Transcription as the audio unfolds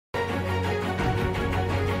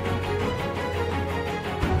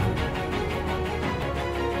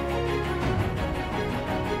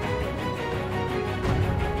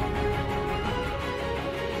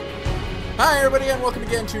Hi everybody and welcome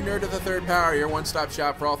again to Nerd of the Third Power, your one-stop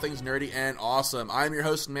shop for all things nerdy and awesome. I'm your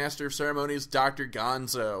host and master of ceremonies, Dr.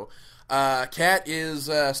 Gonzo. Kat is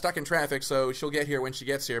stuck in traffic, so she'll get here when she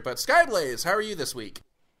gets here. But Skyblaze, how are you this week?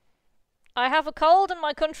 I have a cold and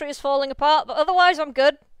my country is falling apart, but otherwise I'm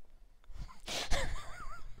good.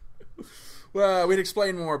 Well, we'd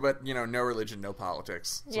explain more, but, you know, no religion, no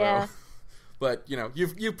politics. So. Yeah. But, you know,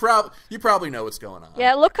 you probably know what's going on.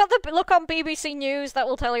 Yeah, look on BBC News, that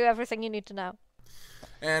will tell you everything you need to know.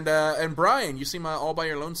 And Brian, you seem all by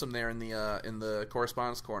your lonesome there in the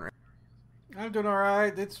correspondence corner. I'm doing all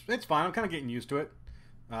right. It's fine. I'm kind of getting used to it.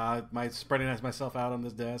 My spreading myself out on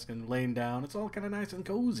this desk and laying down. It's all kind of nice and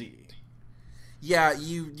cozy. Yeah,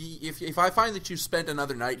 if I find that you spent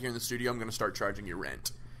another night here in the studio, I'm going to start charging you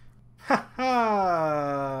rent. Ha ha!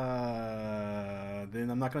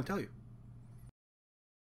 Then I'm not going to tell you.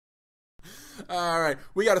 Alright,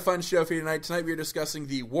 we got a fun show for you tonight. Tonight we are discussing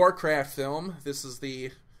the Warcraft film. This is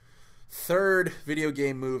the third video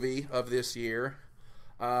game movie of this year.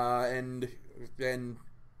 And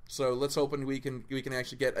so let's hope we can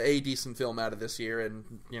actually get a decent film out of this year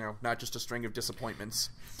and, you know, not just a string of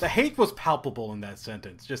disappointments. The hate was palpable in that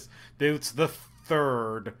sentence. Just, it's the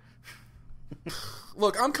third.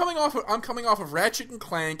 Look, I'm coming off of Ratchet and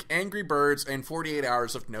Clank, Angry Birds, and 48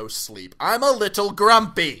 hours of no sleep. I'm a little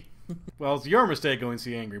grumpy. Well, it's your mistake going to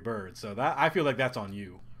see Angry Birds, so that I feel like that's on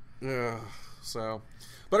you. But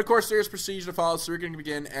of course, there's procedure to follow, so we're going to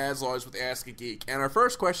begin, as always, with Ask a Geek. And our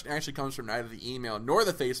first question actually comes from neither the email nor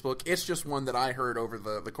the Facebook. It's just one that I heard over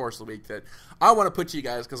the course of the week that I want to put to you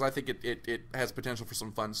guys because I think it has potential for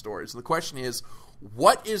some fun stories. The question is,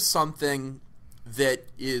 what is something that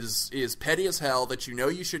is petty as hell that you know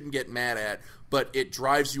you shouldn't get mad at, but it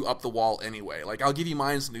drives you up the wall anyway? Like, I'll give you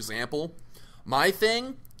mine as an example. My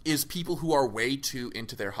thing is people who are way too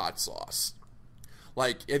into their hot sauce.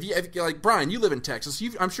 Like, like Brian, you live in Texas.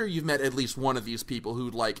 I'm sure you've met at least one of these people who,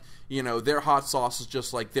 like, you know, their hot sauce is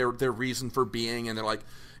just like their reason for being, and they're like,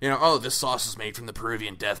 you know, oh, this sauce is made from the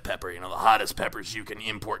Peruvian death pepper, you know, the hottest peppers you can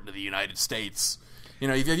import into the United States. You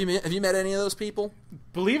know, have you met any of those people?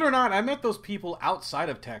 Believe it or not, I met those people outside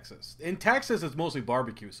of Texas. In Texas, it's mostly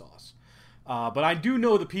barbecue sauce. But I do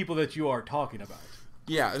know the people that you are talking about.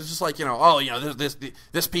 Yeah, it's just like, you know, oh, you know,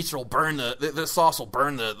 this pizza will burn this sauce will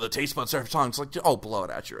burn the taste buds every time. It's like, oh, blow it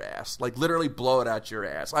out your ass. Like, literally blow it out your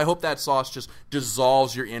ass. I hope that sauce just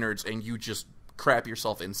dissolves your innards and you just crap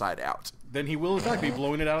yourself inside out. Then he will, in fact, be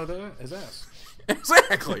blowing it out of his ass.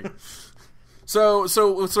 Exactly. So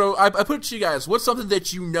I put it to you guys, what's something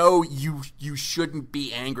that you know you shouldn't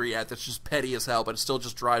be angry at that's just petty as hell, but it still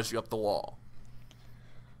just drives you up the wall?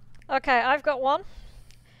 Okay, I've got one.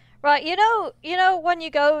 Right, you know when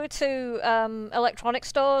you go to electronic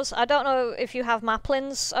stores, I don't know if you have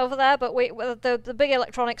Maplin's over there, but the big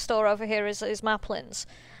electronic store over here is Maplin's.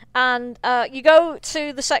 And you go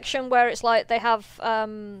to the section where it's like they have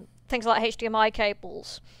things like HDMI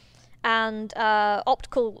cables and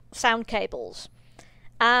optical sound cables.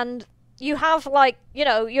 And you have, like, you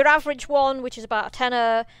know, your average one, which is about a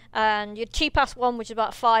tenner, and your cheap-ass one, which is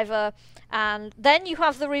about a fiver, and then you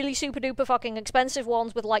have the really super-duper fucking expensive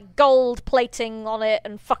ones with, like, gold plating on it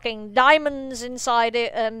and fucking diamonds inside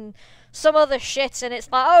it and some other shit, and it's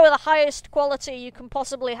like, oh, the highest quality you can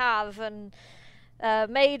possibly have, and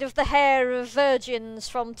made of the hair of virgins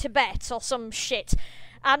from Tibet or some shit,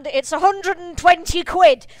 and it's 120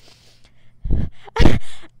 quid.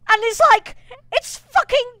 And it's like, it's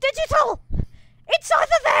fucking digital! It's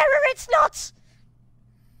either there or it's not!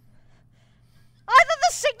 Either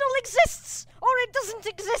the signal exists, or it doesn't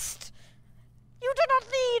exist! You do not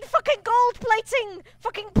need fucking gold plating,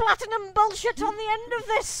 fucking platinum bullshit on the end of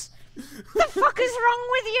this! The fuck is wrong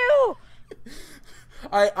with you?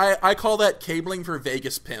 I call that cabling for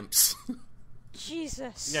Vegas pimps.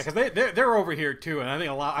 Jesus. Yeah, because they're over here too, and I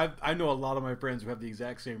think I know a lot of my friends who have the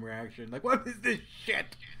exact same reaction. Like, what is this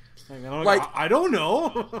shit? I don't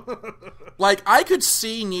know. Like, I could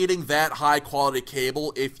see needing that high quality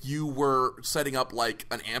cable if you were setting up like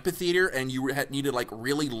an amphitheater and you needed like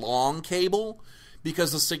really long cable,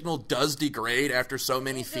 because the signal does degrade after so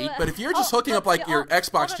many feet. But if you're just hooking up like your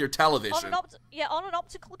Xbox to your television, on an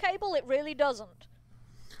optical cable, it really doesn't.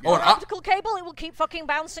 Oh, on an optical cable, it will keep fucking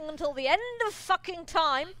bouncing until the end of fucking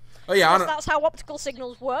time. Oh yeah, that's how optical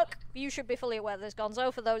signals work. You should be fully aware of this,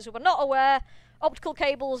 Gonzo. For those who are not aware, optical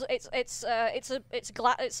cables, it's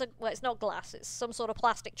not glass. It's some sort of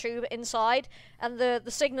plastic tube inside, and the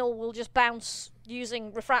signal will just bounce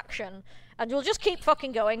using refraction, and you'll just keep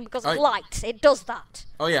fucking going because of light. It does that.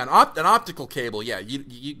 Oh yeah, an optical cable. Yeah,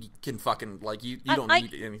 you can fucking, like, you don't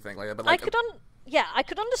need anything like that. But like, I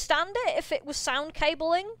could understand it if it was sound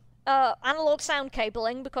cabling, analog sound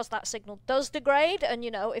cabling, because that signal does degrade, and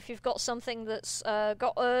if you've got something that's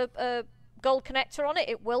got a gold connector on it,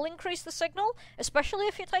 it will increase the signal, especially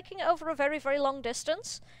if you're taking it over a very, very long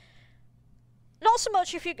distance. Not so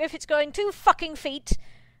much if it's going 2 fucking feet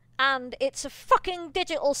and it's a fucking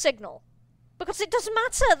digital signal. Because it doesn't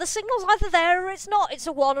matter. The signal's either there or it's not. It's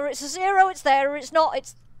a 1 or it's a 0. It's there or it's not.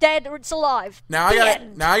 It's dead or it's alive. Now I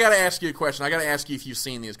gotta ask you a question. I gotta ask you if you've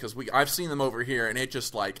seen these, because I've seen them over here, and it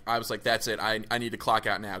just I was like, that's it. I need to clock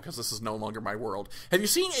out now because this is no longer my world. Have you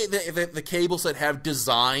seen the cables that have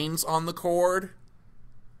designs on the cord?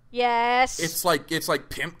 Yes. It's like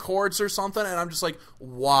pimp cords or something, and I'm just like,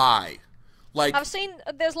 why? Like, I've seen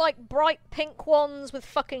there's bright pink ones with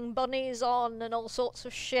fucking bunnies on and all sorts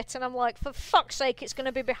of shit, and I'm like, for fuck's sake, it's going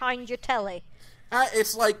to be behind your telly.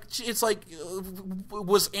 It's like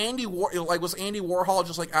was Andy Warhol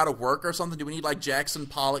just out of work or something? Do we need Jackson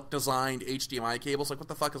Pollock designed HDMI cables? What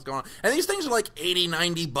the fuck is going on? And these things are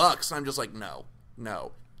 $80-$90. I'm just like, no,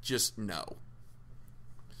 just no.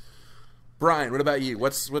 Brian, what about you?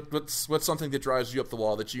 What's something that drives you up the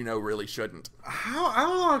wall that really shouldn't? I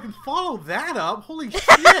don't know. I can follow that up. Holy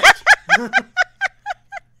shit!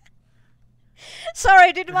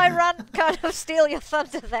 Sorry, did my rant kind of steal your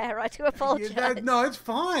thunder there? I do apologize. No, it's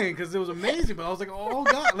fine, because it was amazing, but I was like, oh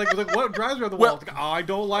god, what drives me up the wall? I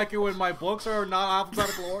don't like it when my books are not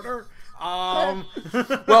alphabetical order.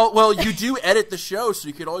 Well, you do edit the show, so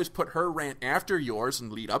you could always put her rant after yours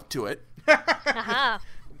and lead up to it. Uh-huh.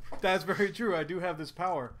 That's very true. I do have this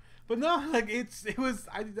power, but no, I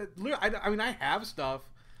mean, I have stuff.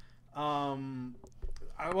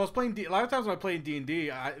 I was playing a lot of times when I play D&D.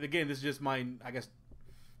 Again, this is just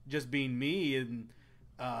just being me and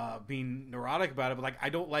being neurotic about it. But I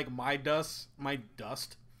don't like my dice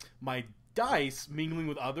mingling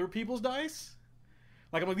with other people's dice.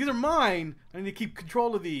 I'm like, these are mine. I need to keep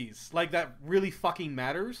control of these. That really fucking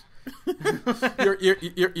matters.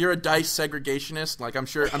 You're a dice segregationist.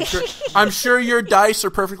 I'm sure your dice are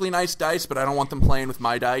perfectly nice dice, but I don't want them playing with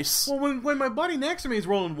my dice. Well, when my buddy next to me is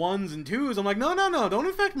rolling 1s and 2s, I'm like, no, don't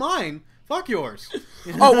affect mine. Fuck yours.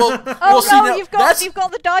 You've got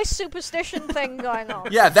the dice superstition thing going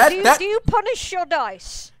on. Yeah, do you punish your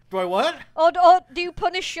dice? Do I what? Or do you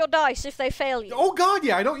punish your dice if they fail you? Oh god,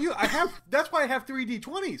 yeah, I don't. That's why I have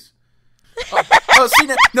 3d20s.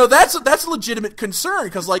 That's a legitimate concern,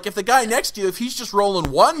 because if the guy next to you, if he's just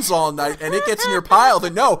rolling 1s all night and it gets in your pile,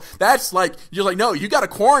 then no, that's no, you got to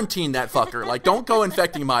quarantine that fucker. Don't go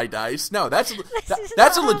infecting my dice. No, that's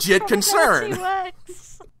a legit concern.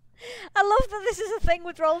 I love that this is a thing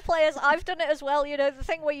with role players. I've done it as well, the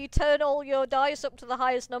thing where you turn all your dice up to the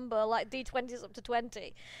highest number, D20s up to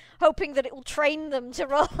 20, hoping that it will train them to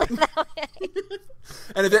roll it that way.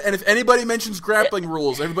 And if anybody mentions grappling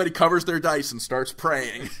rules, everybody covers their dice and starts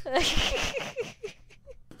praying.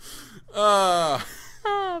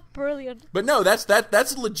 Oh, brilliant. But no, that's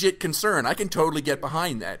a legit concern. I can totally get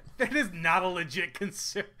behind that. That is not a legit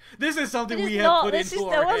concern. This is something we have put into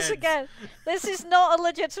our heads. Once again, this is not a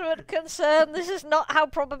legitimate concern. This is not how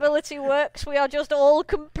probability works. We are just all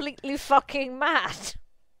completely fucking mad.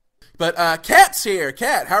 But Kat's here.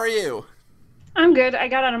 Kat, how are you? I'm good. I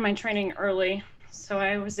got out of my training early, so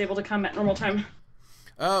I was able to come at normal time.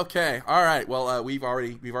 Okay, all right. Well, we've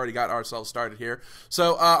already got ourselves started here.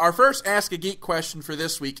 So our first Ask a Geek question for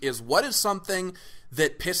this week is, what is something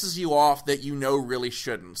that pisses you off that really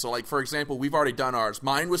shouldn't? So, for example, we've already done ours.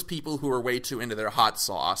 Mine was people who are way too into their hot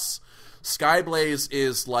sauce. Skyblaze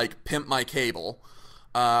is pimp my cable.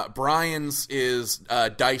 Brian's is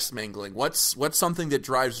dice mingling. What's something that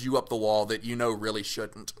drives you up the wall that really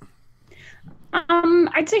shouldn't?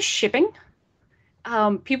 I'd say shipping.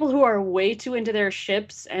 People who are way too into their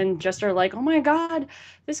ships and just are like, oh my god,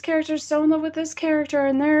 this character's so in love with this character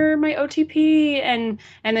and they're my OTP, and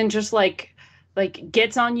then just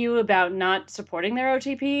gets on you about not supporting their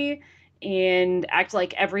OTP and act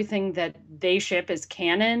like everything that they ship is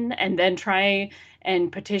canon, and then try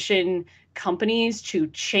and petition companies to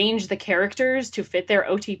change the characters to fit their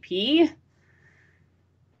OTP.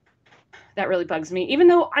 That really bugs me. Even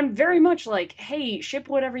though I'm very much hey, ship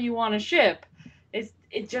whatever you want to ship.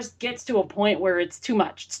 It just gets to a point where it's too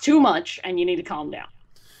much. It's too much, and you need to calm down.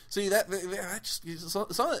 See, some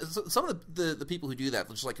of the people who do that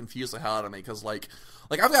just confuse the hell out of me, because I've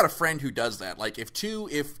got a friend who does that. If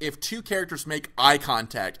two characters make eye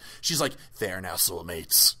contact, she's like, they are now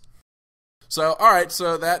soulmates. So all right,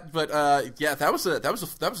 so that, but yeah, that was a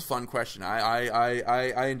fun question.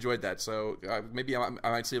 I enjoyed that. So maybe I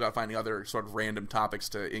might see about finding other sort of random topics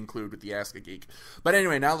to include with the Ask a Geek. But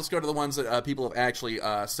anyway, now let's go to the ones that people have actually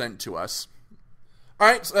sent to us. All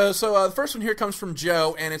right, so the first one here comes from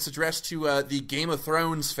Joe, and it's addressed to the Game of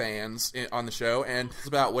Thrones fans on the show, and it's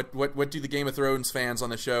about what do the Game of Thrones fans on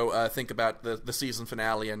the show think about the season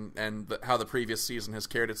finale and how the previous season has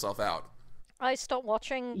carried itself out. I stopped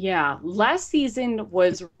watching. Yeah, last season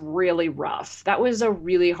was really rough. That was a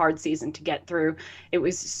really hard season to get through. It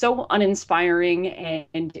was so uninspiring,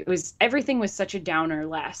 and everything was such a downer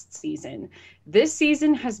last season. This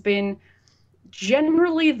season has been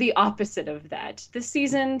generally the opposite of that. This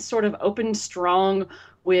season sort of opened strong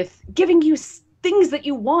with giving you things that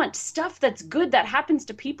you want, stuff that's good that happens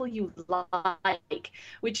to people you like,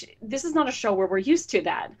 which this is not a show where we're used to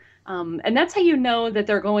that. And that's how you know that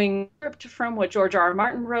they're going from what George R. R.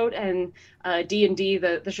 Martin wrote, and D&D,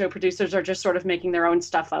 the show producers, are just sort of making their own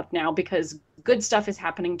stuff up now because good stuff is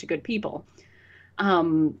happening to good people.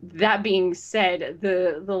 That being said,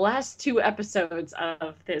 the last 2 episodes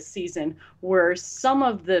of this season were some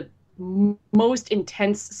of the most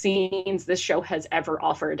intense scenes this show has ever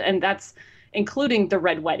offered, and that's including the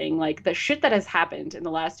Red Wedding. Like, the shit that has happened in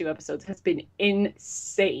the last 2 episodes has been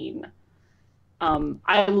insane.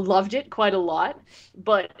 I loved it quite a lot,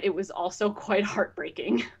 but it was also quite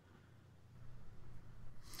heartbreaking.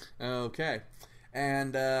 Okay.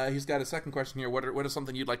 And he's got a second question here. What is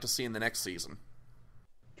something you'd like to see in the next season?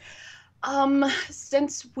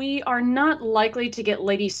 Since we are not likely to get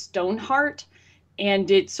Lady Stoneheart,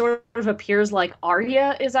 and it sort of appears like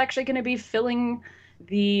Arya is actually going to be filling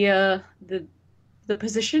the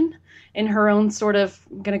position in her own sort of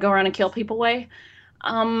going to go around and kill people way.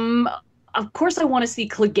 Of course, I want to see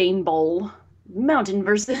Clegane Bowl. Mountain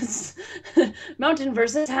versus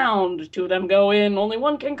Hound. 2 of them go in, only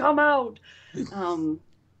one can come out. I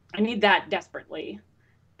need that desperately.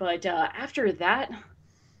 But after that,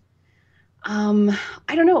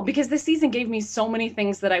 I don't know, because this season gave me so many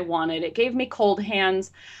things that I wanted. It gave me cold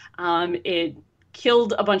hands. It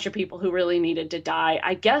killed a bunch of people who really needed to die.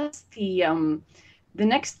 I guess the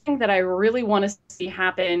next thing that I really want to see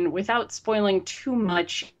happen, without spoiling too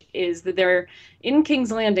much, is that they're in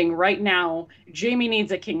King's Landing right now. Jaime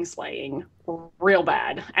needs a kingslaying real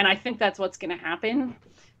bad, and I think that's what's going to happen.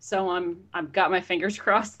 So I've got my fingers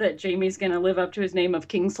crossed that Jaime's going to live up to his name of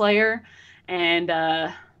Kingslayer,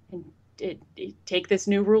 and take this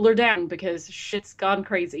new ruler down, because shit's gone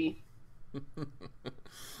crazy.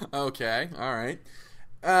 Okay, all right.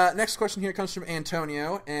 Next question here comes from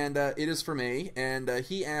Antonio, and it is for me. And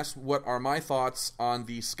he asked, "What are my thoughts on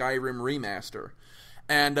the Skyrim remaster?"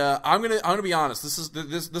 And I'm gonna be honest. This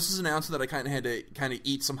is an announcement that I kind of had to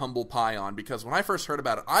eat some humble pie on, because when I first heard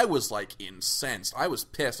about it, I was like incensed. I was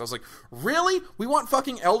pissed. I was like, really? We want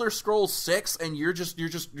fucking Elder Scrolls 6, and you're just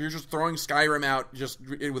throwing Skyrim out just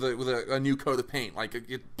with a new coat of paint, like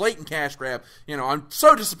a blatant cash grab. You know, I'm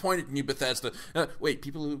so disappointed in you, Bethesda. Wait,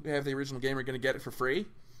 people who have the original game are gonna get it for free?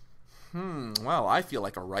 Well, I feel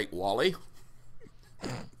like a right Wally.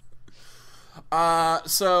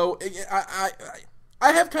 So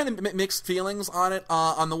I have kind of mixed feelings on it.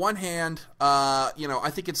 On the one hand, I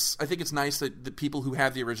think it's nice that the people who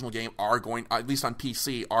have the original game are going, at least on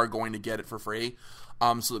PC, are going to get it for free,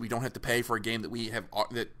 so that we don't have to pay for a game that we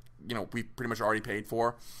pretty much already paid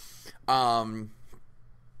for.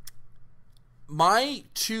 My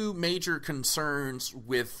 2 major concerns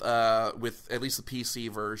with at least the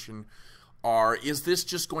PC version are: is this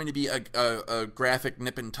just going to be a graphic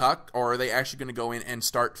nip and tuck, or are they actually going to go in and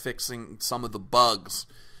start fixing some of the bugs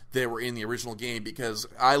that were in the original game? Because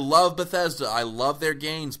I love Bethesda, I love their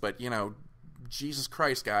games, but Jesus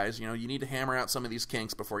Christ, guys, you need to hammer out some of these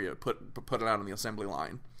kinks before you put it out on the assembly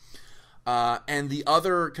line. And the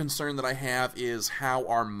other concern that I have is, how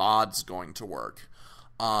are mods going to work?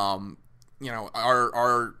 Because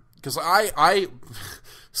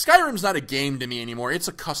Skyrim's not a game to me anymore. It's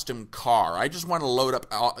a custom car. I just want to load up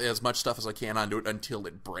as much stuff as I can onto it until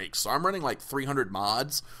it breaks. So I'm running like 300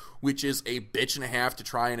 mods, which is a bitch and a half to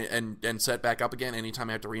try and set back up again anytime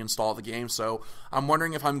I have to reinstall the game. So I'm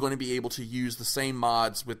wondering if I'm going to be able to use the same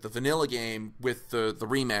mods with the vanilla game with the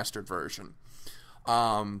remastered version.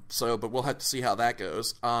 But we'll have to see how that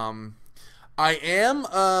goes. I am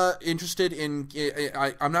interested in...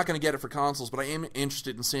 I'm not going to get it for consoles, but I am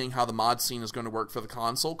interested in seeing how the mod scene is going to work for the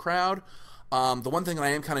console crowd. The one thing that I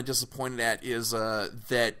am kind of disappointed at is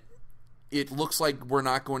that it looks like we're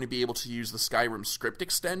not going to be able to use the Skyrim script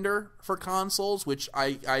extender for consoles, which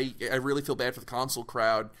I really feel bad for the console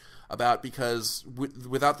crowd about, because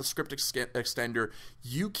without the script extender,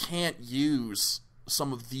 you can't use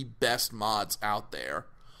some of the best mods out there.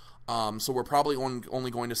 So we're probably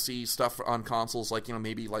only going to see stuff on consoles like,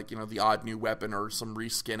 maybe like, the odd new weapon or some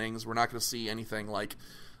reskinnings. We're not going to see anything like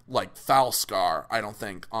like Falscar, I don't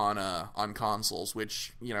think, on consoles,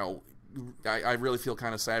 which, you know, I really feel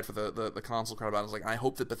kind of sad for the console crowd about it. Like, I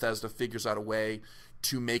hope that Bethesda figures out a way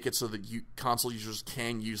to make it so that console users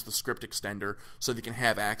can use the script extender so they can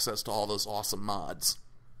have access to all those awesome mods.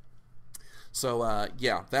 So,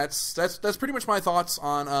 yeah, that's pretty much my thoughts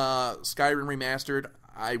on Skyrim Remastered.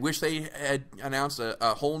 I wish they had announced a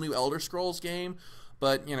whole new Elder Scrolls game,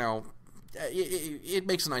 but, you know, it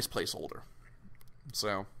makes a nice placeholder.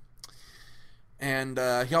 So, and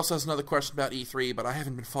he also has another question about E3, but I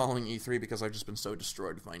haven't been following E3 because I've just been so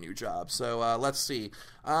destroyed with my new job. So, let's see.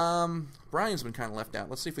 Brian's been kind of left out.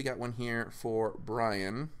 Let's see if we got one here for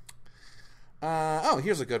Brian. Oh,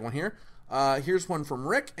 here's a good one here. Here's one from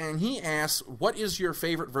Rick, and he asks, what is your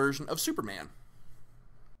favorite version of Superman?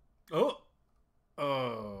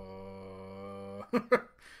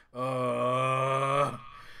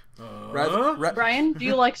 Brian, do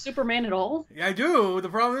you like Superman at all? Yeah, I do. The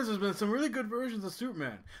problem is there's been some really good versions of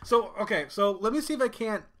Superman. So, okay, so let me see if I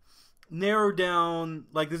can't narrow down,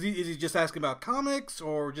 like, is he just asking about comics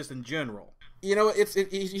or just in general? You know, he's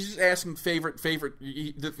just asking favorite.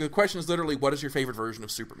 The question is literally, what is your favorite version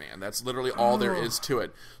of Superman? That's literally all there is to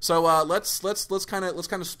it. So let's kind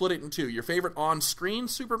of split it in two. Your favorite on-screen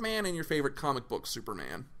Superman and your favorite comic book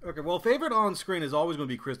Superman. Okay, well, favorite on-screen is always going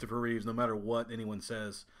to be Christopher Reeves, no matter what anyone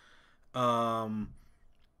says. And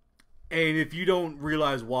if you don't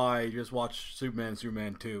realize why, just watch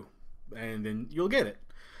Superman 2, and then you'll get it.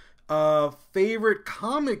 Favorite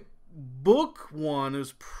comic book one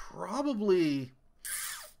is probably,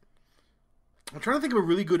 I'm trying to think of a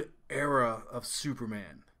really good era of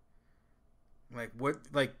Superman. Because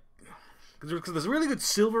there's a really good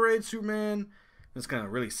Silver Age Superman. There's kind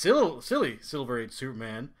of really silly Silver Age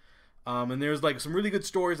Superman. And there's like some really good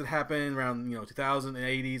stories that happen around 2000 and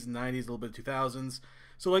 80s and 90s, a little bit of 2000s.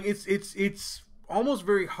 So like it's almost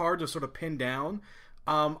very hard to sort of pin down.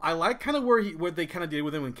 I like kind of what they kind of did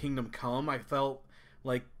with him in Kingdom Come. I felt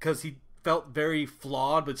like, because he felt very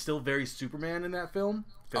flawed but still very Superman in that film.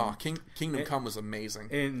 Oh, Kingdom Come was amazing.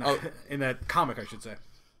 In that comic, I should say.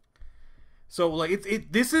 So like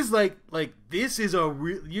this is this is a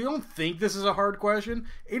you don't think this is a hard question?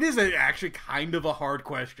 It is actually kind of a hard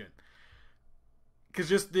question.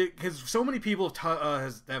 Because so many people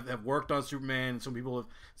have worked on Superman, and some people have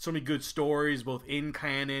so many good stories both in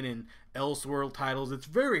canon and Elseworld titles. It's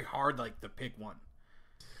very hard to pick one.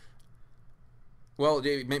 Well,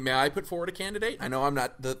 may I put forward a candidate? I know I'm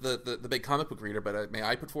not the big comic book reader, but may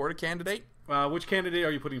I put forward a candidate? Which candidate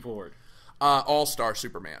are you putting forward? All-Star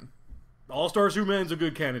Superman. All-Star Superman's a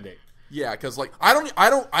good candidate. Yeah, because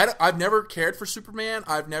I've never cared for Superman.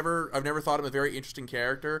 I've never thought him a very interesting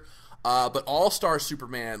character. But All-Star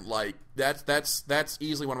Superman, that's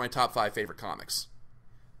easily one of my top 5 favorite comics.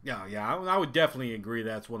 Yeah, I would definitely agree.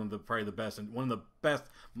 That's probably the best, and one of the best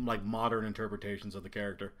modern interpretations of the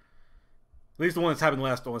character. At least the one that's happened the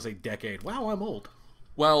last, I want to say, decade. Wow, I'm old.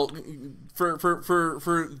 Well, for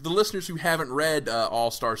the listeners who haven't read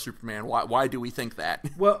All-Star Superman, why do we think that?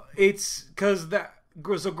 Well, it's because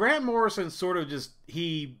so Grant Morrison sort of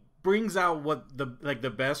he brings out what the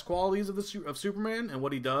best qualities of Superman and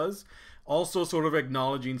what he does, also sort of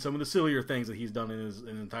acknowledging some of the sillier things that he's done in his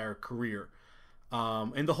entire career.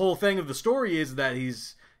 And the whole thing of the story is that he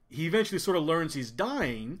eventually sort of learns he's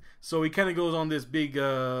dying, so he kind of goes on this big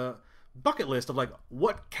bucket list of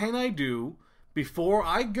what can I do before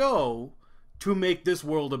I go to make this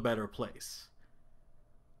world a better place.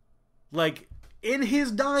 In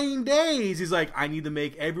his dying days, he's like, I need to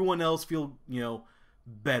make everyone else feel,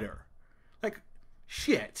 better.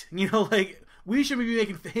 Shit. We should be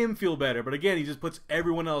making him feel better, but again, he just puts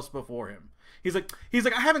everyone else before him. He's like,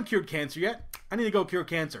 I haven't cured cancer yet. I need to go cure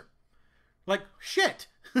cancer. Shit.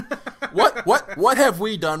 What have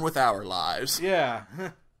we done with our lives? Yeah.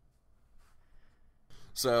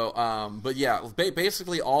 So, but yeah,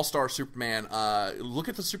 basically All-Star Superman, look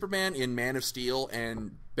at the Superman in Man of Steel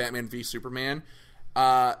and Batman v Superman.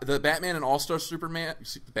 The Batman and All-Star Superman,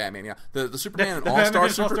 the Superman and All-Star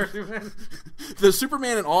Superman. The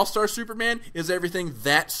Superman and All-Star Superman is everything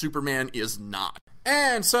that Superman is not.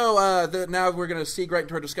 And so, now we're going to segue right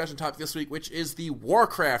into our discussion topic this week, which is the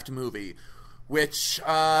Warcraft movie. Which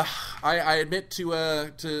I admit to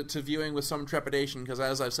viewing with some trepidation, because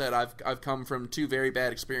as I've said, I've come from 2 very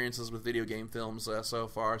bad experiences with video game films so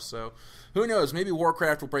far. So who knows? Maybe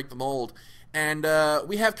Warcraft will break the mold. And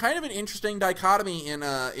we have kind of an interesting dichotomy in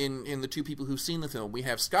the 2 people who've seen the film. We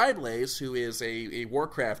have Skyblaze, who is a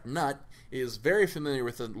Warcraft nut, is very familiar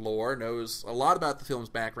with the lore, knows a lot about the film's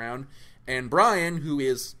background, and Brian, who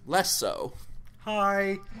is less so.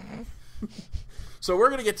 Hi. So we're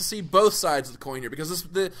going to get to see both sides of the coin here, because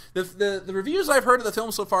the reviews I've heard of the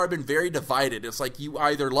film so far have been very divided. It's like you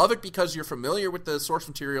either love it because you're familiar with the source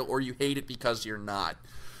material, or you hate it because you're not.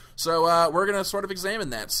 So we're going to sort of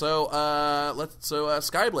examine that. So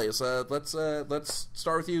Skyblaze, let's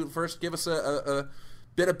start with you first. Give us a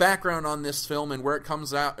bit of background on this film and where it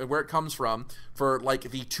comes from, for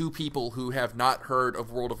like the two people who have not heard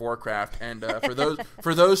of World of Warcraft. And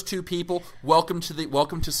for those two people, welcome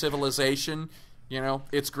to civilization. You know,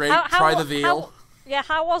 it's great. Try the veal.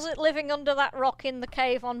 How was it living under that rock in the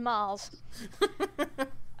cave on Mars?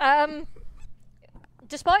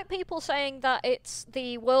 Despite people saying that it's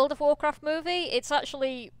the World of Warcraft movie, it's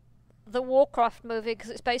actually the Warcraft movie because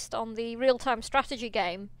it's based on the real-time strategy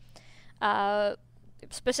game.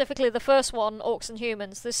 Specifically the first one, Orcs and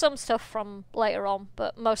Humans. There's some stuff from later on,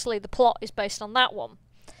 but mostly the plot is based on that one.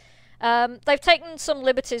 They've taken some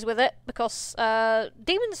liberties with it because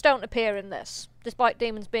demons don't appear in this, despite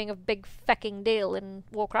demons being a big fecking deal in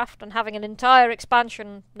Warcraft and having an entire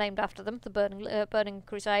expansion named after them, the Burning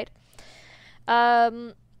Crusade.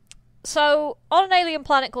 So, on an alien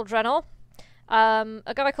planet called Draenor,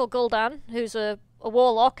 a guy called Gul'dan, who's a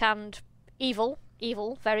warlock and evil,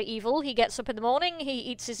 very evil. He gets up in the morning, he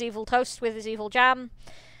eats his evil toast with his evil jam,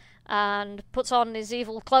 and puts on his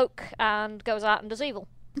evil cloak, and goes out and does evil.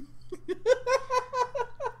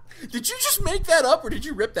 Did you just make that up, or did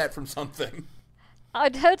you rip that from something?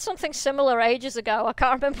 I'd heard something similar ages ago. I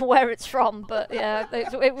can't remember where it's from, but yeah,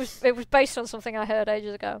 it was based on something I heard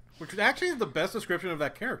ages ago. Which is actually the best description of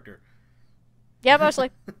that character. Yeah,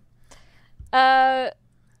 mostly.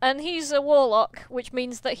 And he's a warlock, which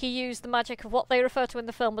means that he used the magic of what they refer to in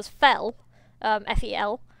the film as Fel,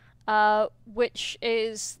 F-E-L, which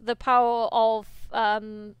is the power of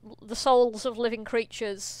the souls of living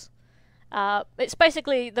creatures. It's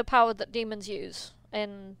basically the power that demons use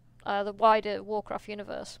in the wider Warcraft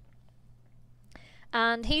universe.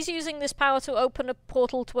 And he's using this power to open a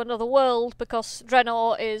portal to another world because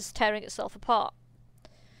Draenor is tearing itself apart.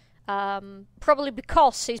 Probably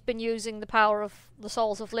because he's been using the power of the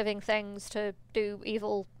souls of living things to do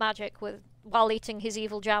evil magic while eating his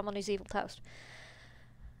evil jam on his evil toast.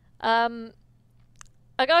 A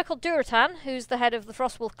guy called Durotan, who's the head of the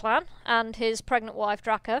Frostwolf clan, and his pregnant wife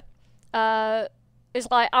Draka, is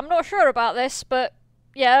like, I'm not sure about this, but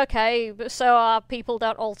yeah, okay, so our people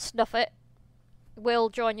don't all snuff it. We'll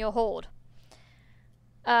join your horde.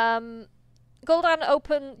 Gul'dan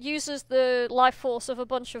uses the life force of a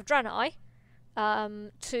bunch of Draenei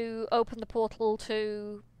to open the portal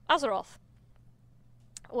to Azeroth,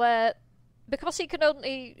 where because he can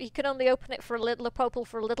only open it for a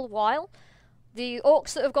little while, the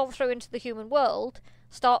orcs that have gone through into the human world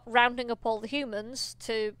start rounding up all the humans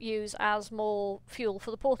to use as more fuel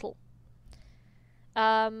for the portal.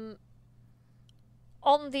 On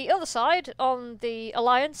the other side, on the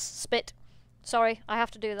Alliance, Spit. Sorry, I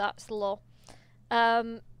have to do that, it's the law.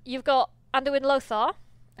 You've got Anduin Lothar,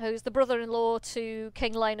 who's the brother-in-law to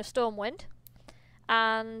King Lane of Stormwind,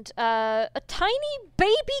 and a tiny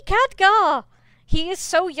baby Khadgar. He is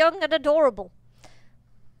so young and adorable.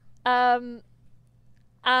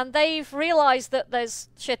 And they've realised that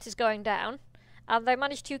shit is going down, and they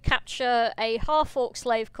managed to capture a half-orc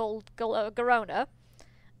slave called Garona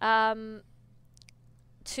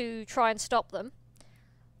to try and stop them.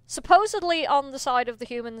 Supposedly on the side of the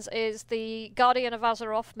humans is the Guardian of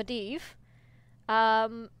Azeroth, Medivh,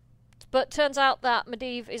 but turns out that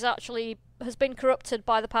Medivh has been corrupted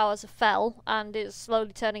by the powers of Fel and is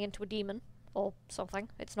slowly turning into a demon or something.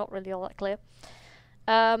 It's not really all that clear.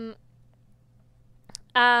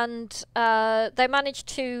 And they managed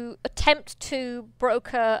to attempt to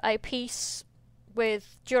broker a peace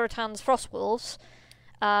with Durotan's Frostwolves,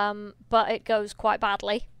 but it goes quite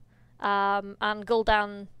badly. And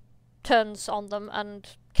Gul'dan turns on them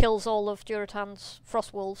and kills all of Durotan's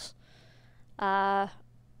Frostwolves. And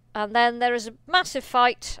then there is a massive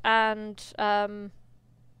fight, and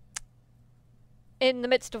in the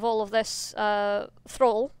midst of all of this,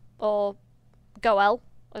 Thrall, or Goel,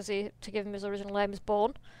 to give him his original name, is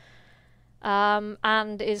born,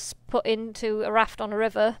 and is put into a raft on a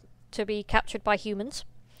river to be captured by humans.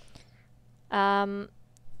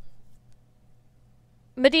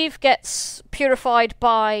 Medivh gets purified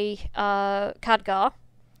by Khadgar,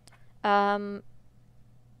 and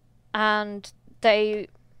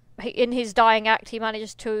in his dying act, he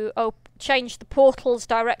manages to change the portal's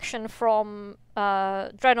direction from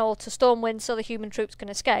Draenor to Stormwind so the human troops can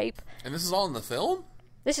escape. And this is all in the film?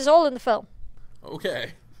 This is all in the film.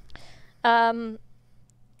 Okay. And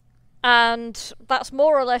that's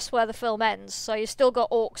more or less where the film ends. So you've still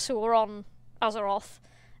got orcs who are on Azeroth,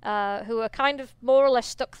 who are kind of more or less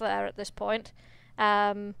stuck there at this point.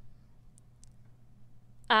 And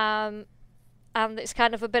it's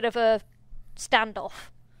kind of a bit of a standoff.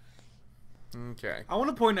 Okay. I want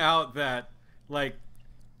to point out that, like,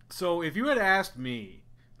 so if you had asked me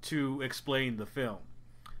to explain the film,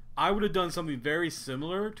 I would have done something very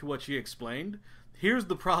similar to what she explained. Here's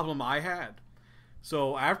the problem I had.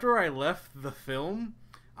 So after I left the film,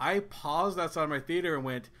 I paused outside my theater and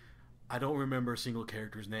went, I don't remember a single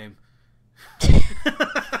character's name.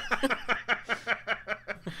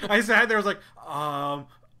 I sat there, I was like,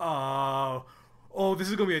 oh, this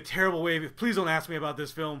is going to be a terrible wave. Please don't ask me about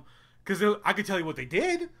this film, because I could tell you what they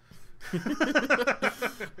did.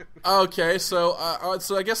 Okay, so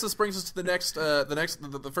I guess this brings us to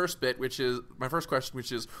the first bit, which is my first question,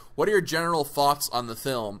 which is, what are your general thoughts on the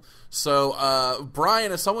film? So,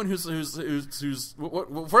 Brian, as someone who's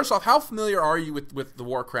first off, how familiar are you with the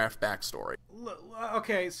Warcraft backstory?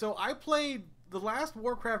 Okay, so the last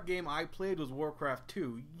Warcraft game I played was Warcraft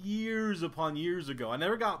 2 years upon years ago. I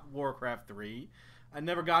never got Warcraft 3. I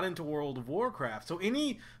never got into World of Warcraft. So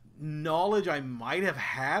any knowledge I might have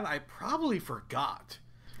had, I probably forgot.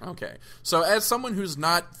 Okay, so as someone who's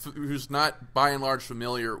not by and large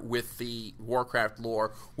familiar with the Warcraft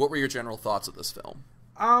lore, what were your general thoughts of this film?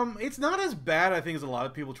 It's not as bad, I think, as a lot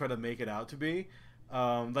of people try to make it out to be.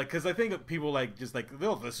 Because I think people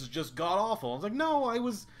oh, this is just god awful. I was like, no,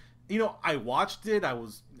 I watched it. I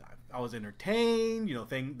was entertained.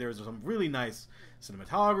 There's some really nice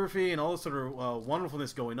cinematography and all this sort of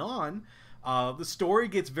wonderfulness going on. The story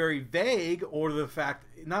gets very vague, or the fact,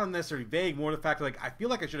 not necessarily vague, more the fact I feel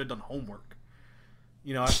like I should have done homework.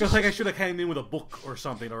 I feel like I should have came in with a book or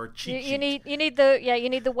something, or a cheat sheet. You need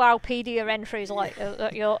the Wowpedia entries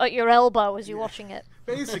at your elbow as you're watching it.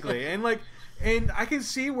 Basically, and I can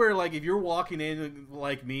see where, if you're walking in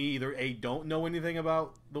like me, either A, don't know anything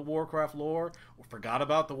about the Warcraft lore, or forgot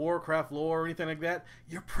about the Warcraft lore or anything like that,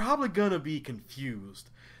 you're probably gonna be confused.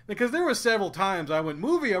 Because there were several times I went,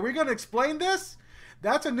 movie, are we gonna explain this?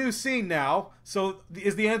 That's a new scene now, so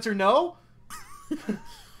is the answer no?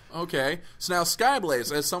 Okay, so now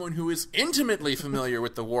Skyblaze, as someone who is intimately familiar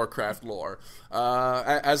with the Warcraft lore,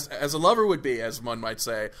 as a lover would be, as one might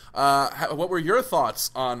say, what were your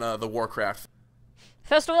thoughts on the Warcraft?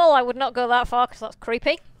 First of all, I would not go that far because that's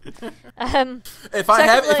creepy. If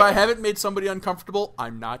I haven't made somebody uncomfortable,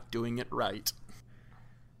 I'm not doing it right.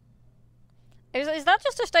 Is that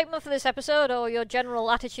just a statement for this episode, or your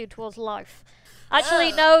general attitude towards life?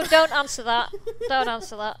 Actually, no, don't answer that. Don't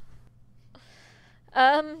answer that.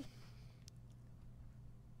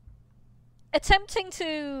 Attempting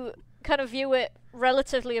to kind of view it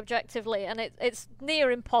relatively objectively, and it's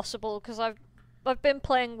near impossible because I've been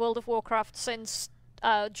playing World of Warcraft since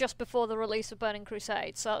just before the release of Burning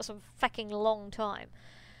Crusade, so that's a fucking long time.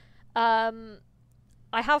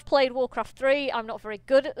 I have played Warcraft 3. I'm not very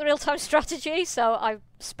good at the real-time strategy, so I'm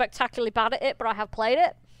spectacularly bad at it, but I have played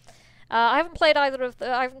it. I haven't played I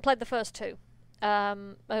haven't played the first two.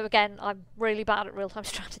 Again, I'm really bad at real-time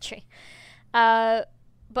strategy. But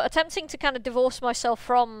attempting to kind of divorce myself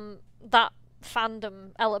from that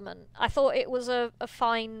fandom element, I thought it was a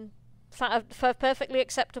fine, perfectly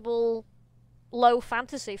acceptable low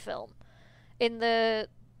fantasy film in the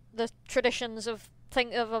traditions of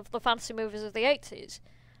the fantasy movies of the 80s.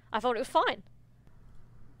 I thought it was fine.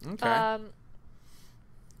 Okay.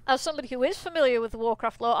 As somebody who is familiar with the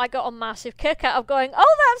Warcraft lore, I got a massive kick out of going,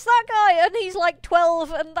 oh, that's that guy, and he's like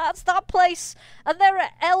 12, and that's that place, and there are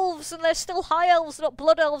elves, and there's still high elves, not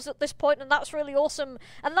blood elves at this point, and that's really awesome,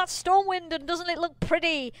 and that's Stormwind, and doesn't it look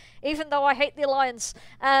pretty, even though I hate the Alliance.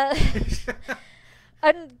 And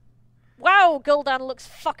wow, Gul'dan looks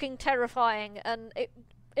fucking terrifying, and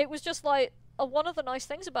it was just like, one of the nice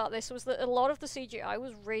things about this was that a lot of the CGI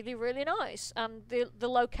was really, really nice, and the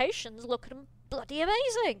locations look bloody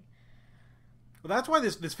amazing. Well, that's why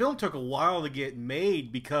this film took a while to get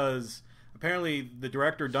made, because apparently the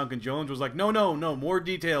director, Duncan Jones, was like, no, more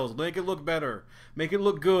details, make it look better, make it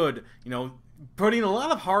look good, putting a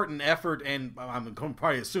lot of heart and effort, and I'm going to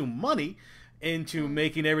probably assume money, into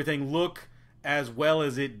making everything look as well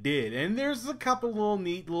as it did. And there's a couple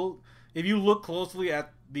neat if you look closely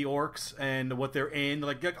at the orcs and what they're in,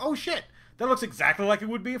 like oh shit, that looks exactly like it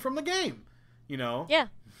would be from the game, Yeah.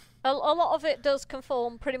 A lot of it does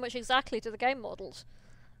conform pretty much exactly to the game models.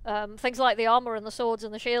 Things like the armor and the swords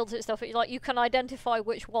and the shields and stuff, you can identify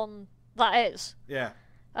which one that is. Yeah.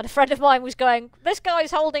 And a friend of mine was going, this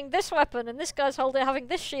guy's holding this weapon and this guy's having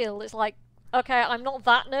this shield. It's like, okay, I'm not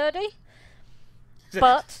that nerdy.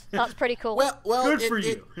 but that's pretty cool. Well, Good for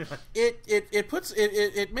you. It puts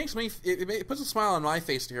a smile on my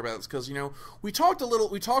face to hear about this, because we talked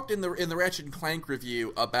in the Ratchet and Clank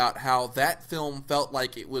review about how that film felt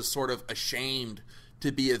like it was sort of ashamed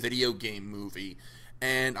to be a video game movie.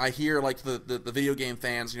 And I hear like the video game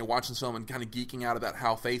fans, watching this film and kind of geeking out about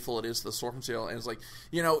how faithful it is to the source material. And it's like,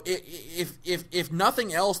 if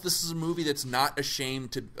nothing else, this is a movie that's not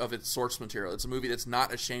ashamed of its source material. It's a movie that's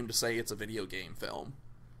not ashamed to say it's a video game film.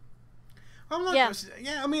 I'm not. Yeah.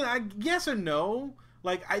 I mean, yes and no.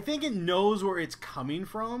 Like, I think it knows where it's coming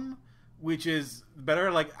from, which is better.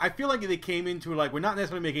 Like, I feel like they came into like, we're not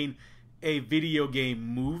necessarily making a video game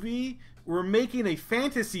movie. We're making a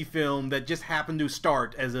fantasy film that just happened to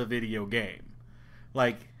start as a video game.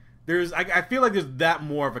 Like, I feel like there's that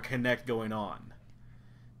more of a connect going on.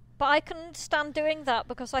 But I can understand doing that,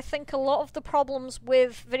 because I think a lot of the problems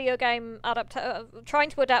with video game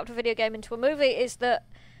trying to adapt a video game into a movie is that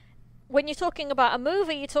when you're talking about a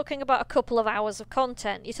movie, you're talking about a couple of hours of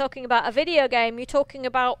content. You're talking about a video game, you're talking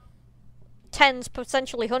about tens,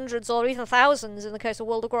 potentially hundreds, or even thousands, in the case of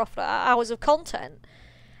World of Warcraft, hours of content.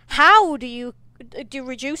 How do you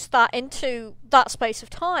reduce that into that space of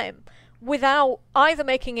time without either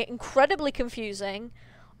making it incredibly confusing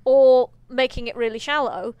or making it really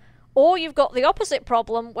shallow? Or you've got the opposite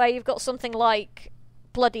problem, where you've got something like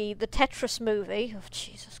bloody the Tetris movie, oh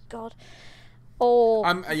Jesus God, or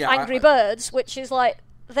Angry Birds, which is like,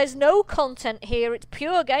 there's no content here, it's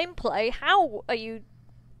pure gameplay. How are you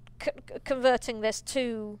converting this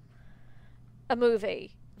to a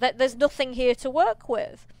movie? There's nothing here to work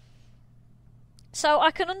with. So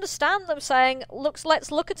I can understand them saying,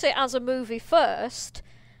 let's look at it as a movie first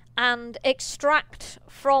and extract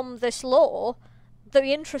from this lore the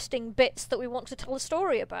interesting bits that we want to tell a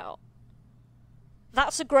story about.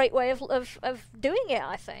 That's a great way of doing it,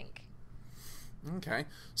 I think. Okay,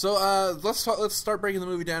 so let's start breaking the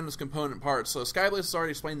movie down into its component parts. So Skyblaze has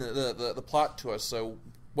already explained the plot to us. So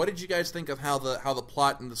what did you guys think of how the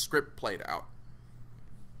plot and the script played out?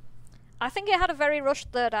 I think it had a very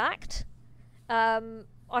rushed third act.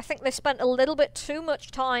 I think they spent a little bit too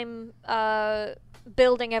much time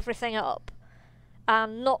building everything up,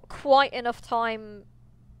 and not quite enough time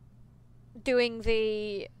doing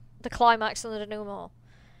the climax and the denouement.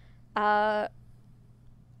 That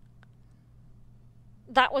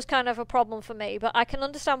was kind of a problem for me, but I can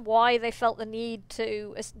understand why they felt the need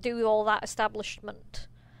to do all that establishment.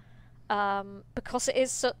 Because it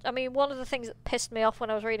is one of the things that pissed me off when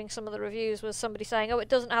I was reading some of the reviews was somebody saying, oh, it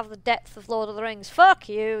doesn't have the depth of Lord of the Rings. Fuck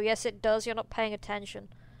you! Yes, it does. You're not paying attention.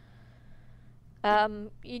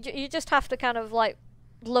 You just have to kind of like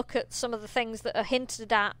look at some of the things that are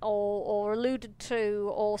hinted at or alluded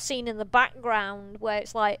to or seen in the background, where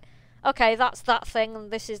it's like, okay, that's that thing,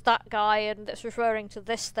 and this is that guy, and it's referring to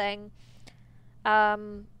this thing.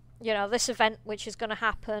 This event which is going to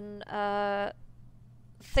happen.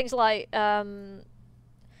 Things like all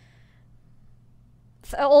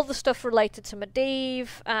the stuff related to Medivh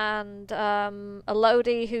and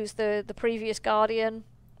Elodie, who's the previous Guardian.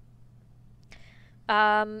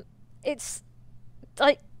 It's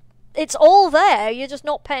like, it's all there. You're just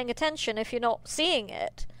not paying attention if you're not seeing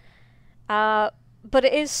it. But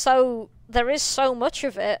there is so much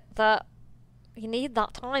of it that you need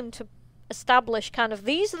that time to establish kind of,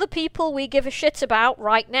 these are the people we give a shit about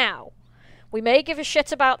right now. We may give a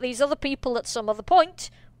shit about these other people at some other point.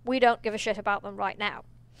 We don't give a shit about them right now.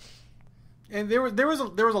 And there was a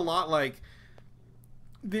lot, like,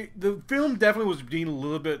 the film definitely was being a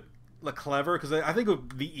little bit like clever, because I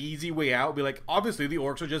think the easy way out would be like, obviously the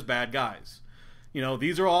orcs are just bad guys.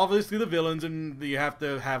 These are obviously the villains, and you have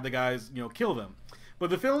to have the guys kill them. But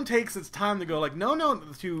the film takes its time to go like, no,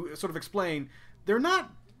 to sort of explain, they're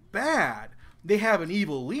not bad. They have an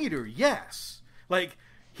evil leader, yes. Like,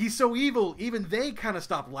 he's so evil, even they kind of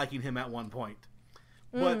stopped liking him at one point.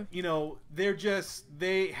 But,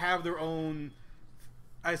 they have their own,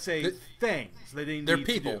 things that they need they're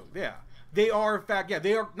people. to do. Yeah. They are, in fact,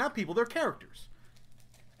 they are not people, they're characters.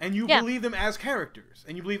 And you believe them as characters.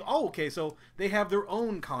 And you believe, oh, okay, so they have their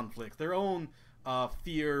own conflicts, their own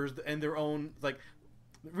fears, and their own, like,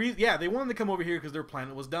 they wanted to come over here because their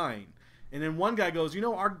planet was dying. And then one guy goes,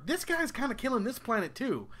 this guy's kind of killing this planet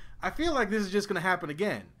too. I feel like this is just going to happen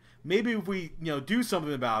again. Maybe if we, do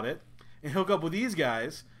something about it and hook up with these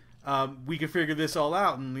guys, we can figure this all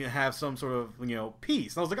out and have some sort of,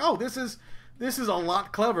 peace. And I was like, oh, this is a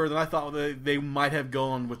lot cleverer than I thought they might have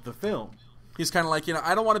gone with the film. He's kind of like,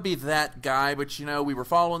 I don't want to be that guy, but we were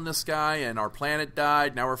following this guy and our planet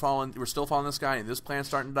died. Now we're still following this guy and this planet's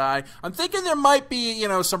starting to die. I'm thinking there might be,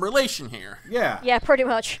 some relation here. Yeah. Yeah, pretty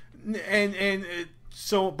much. And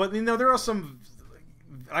So, but there are some,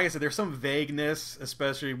 like I said, there's some vagueness,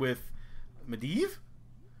 especially with Medivh.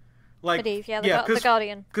 Like, Medivh, the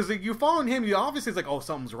Guardian. Because you're following him, you obviously it's like, oh,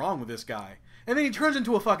 something's wrong with this guy, and then he turns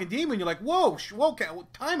into a fucking demon. You're like, whoa,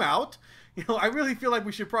 time out. I really feel like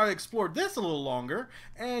we should probably explore this a little longer,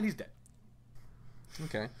 and he's dead.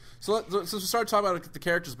 Okay, so let's start talking about the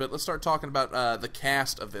characters a bit. Let's start talking about the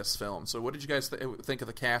cast of this film. So, what did you guys think of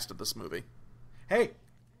the cast of this movie? Hey,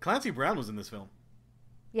 Clancy Brown was in this film.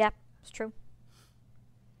 Yeah, it's true.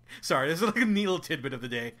 Sorry, this is like a neat little tidbit of the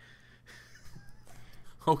day.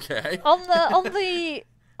 Okay. On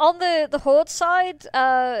the Horde side,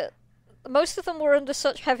 most of them were under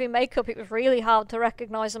such heavy makeup it was really hard to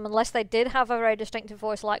recognize them unless they did have a very distinctive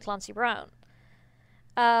voice like Clancy Brown.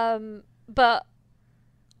 But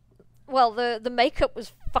the makeup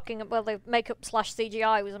was the makeup /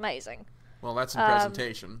 CGI was amazing. Well, that's in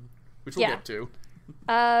presentation, which we'll get to.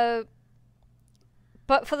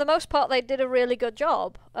 But for the most part, they did a really good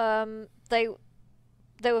job. They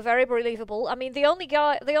were very believable. I mean, the only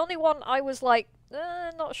one I was like,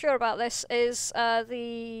 not sure about this is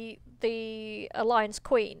the Alliance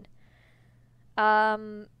Queen.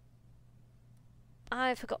 I've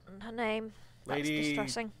forgotten her name. That's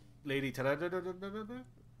distressing. Lady Terrain,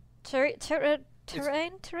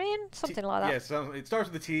 something like that. Yeah, it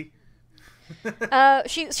starts with a T. I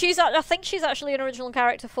think she's actually an original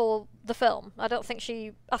character for the film. I think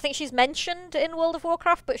she's mentioned in World of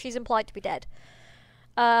Warcraft, but she's implied to be dead.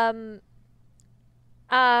 And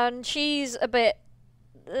she's a bit.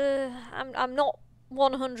 I'm not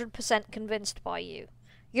 100% convinced by you.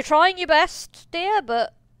 You're trying your best, dear,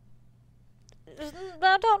 but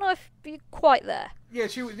I don't know if you're quite there. Yeah,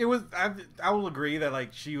 I will agree that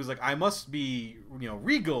like she was like, I must be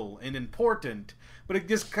regal and important, but it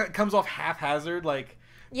just comes off haphazard. Like,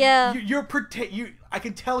 yeah, I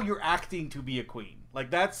can tell you're acting to be a queen. Like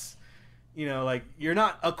that's, like you're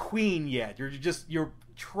not a queen yet. You're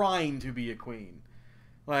trying to be a queen.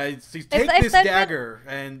 Like, so take this dagger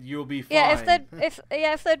and you'll be fine. Yeah,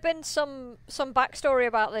 if there'd been some backstory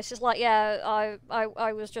about this, it's like, yeah,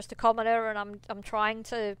 I was just a commoner and I'm trying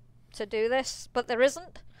to do this, but there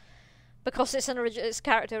isn't, because it's it's a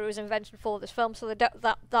character who was invented for this film, so that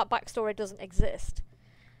backstory doesn't exist.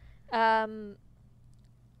 I mean,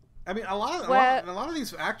 a lot of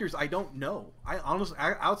these actors I don't know. I honestly,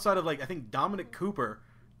 outside of like I think Dominic Cooper,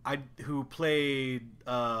 who played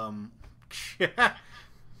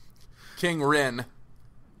King Rin.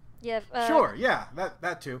 Yeah. Sure. Yeah.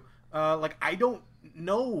 That too. Like I don't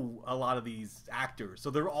know a lot of these actors, so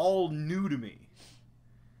they're all new to me.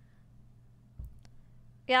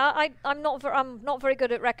 Yeah, I'm not very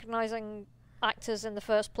good at recognizing actors in the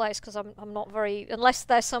first place, because I'm not very, unless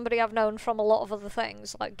there's somebody I've known from a lot of other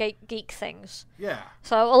things, like geek things. Yeah.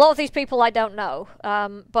 So a lot of these people I don't know,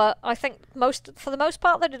 but I think for the most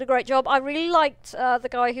part they did a great job. I really liked the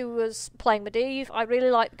guy who was playing Medivh. I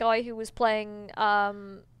really liked the guy who was playing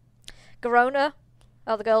Garona,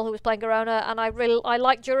 the girl who was playing Garona, and I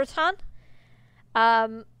liked Juratan.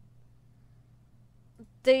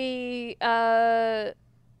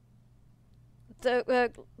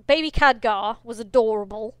 The baby Khadgar was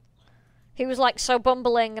adorable. He was like so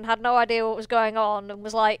bumbling and had no idea what was going on, and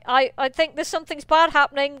was like, I think there's something's bad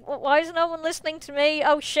happening. Why is no one listening to me?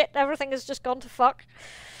 Oh shit, everything has just gone to fuck.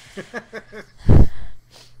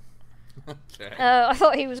 Okay. I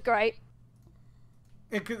thought he was great.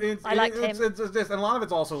 I liked him. And a lot of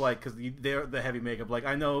it's also like because they're the heavy makeup. Like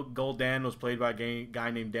I know Gul'dan was played by a guy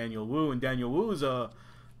named Daniel Wu, and Daniel Wu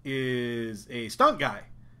is a stunt guy.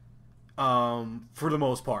 For the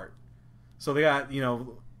most part, so they got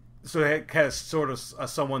so it has sort of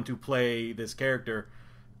someone to play this character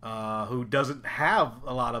who doesn't have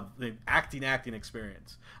a lot of acting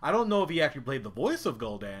experience. I don't know if he actually played the voice of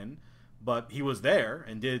Gul'dan, but he was there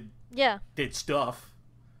and did stuff.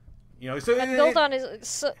 So Gul'dan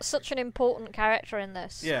is such an important character in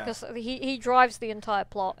this, because he drives the entire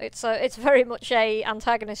plot. It's very much a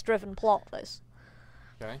antagonist driven plot. This.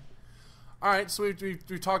 Okay. All right, so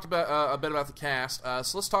we talked about a bit about the cast.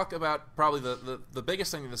 So let's talk about probably the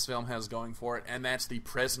biggest thing that this film has going for it, and that's the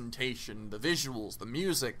presentation, the visuals, the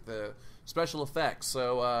music, the special effects.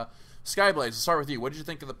 So, Skyblades, let's start with you. What did you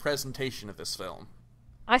think of the presentation of this film?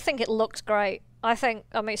 I think it looks great.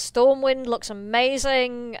 Stormwind looks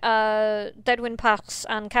amazing. Deadwind Pass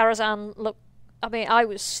and Karazhan look... I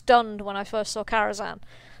was stunned when I first saw Karazhan.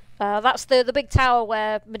 That's the big tower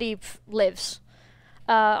where Medivh lives.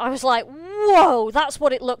 I was like, whoa, that's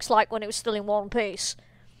what it looks like when it was still in one piece.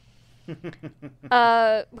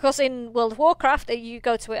 Because in World of Warcraft, you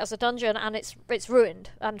go to it as a dungeon and it's ruined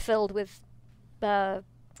and filled with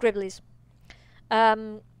Gribblies.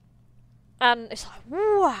 And it's like,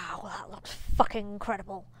 wow, that looks fucking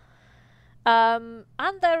incredible. And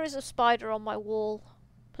there is a spider on my wall.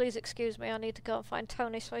 Please excuse me, I need to go and find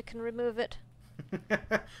Tony so I can remove it.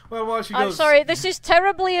 Well, while she I'm goes, sorry, this is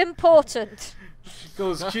terribly important.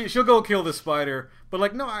 she'll go kill the spider. But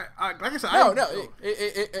like, no, like I said, No.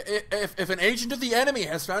 If an agent of the enemy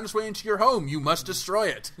has found its way into your home, you must destroy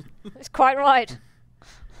it. It's quite right.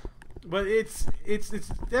 But it's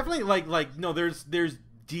definitely like no, there's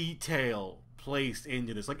detail placed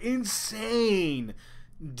into this, like insane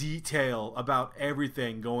detail about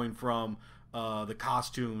everything, going from the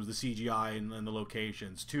costumes, the CGI, and the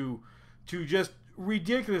locations to just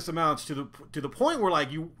ridiculous amounts to the point where like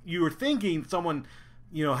you were thinking someone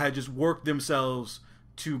had just worked themselves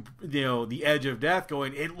to the edge of death,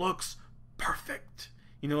 going, it looks perfect,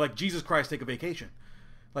 like Jesus Christ, take a vacation,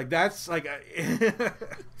 like that's like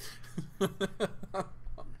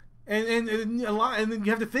and a lot, and then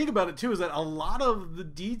you have to think about it too, is that a lot of the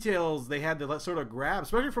details they had to sort of grab,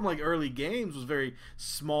 especially from like early games, was very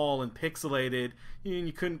small and pixelated, and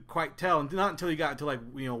you couldn't quite tell, and not until you got to like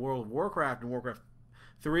World of Warcraft and Warcraft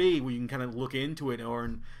 3, where you can kind of look into it or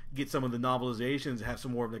get some of the novelizations, have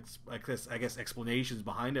some more of I guess explanations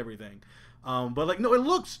behind everything. But like, no, it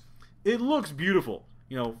looks beautiful.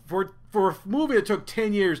 For a movie that took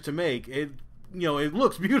 10 years to make, it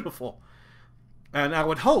looks beautiful. And I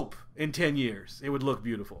would hope in 10 years it would look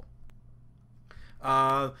beautiful.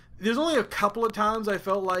 There's only a couple of times I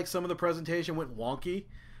felt like some of the presentation went wonky,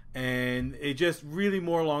 and it just really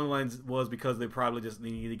more along the lines was because they probably just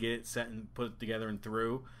needed to get it set and put it together and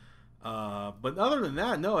through. But other than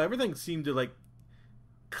that, no, everything seemed to like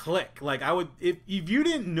click. Like I would, if you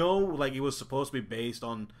didn't know like it was supposed to be based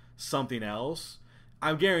on something else,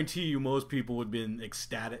 I guarantee you most people would have been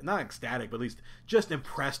ecstatic, not ecstatic, but at least just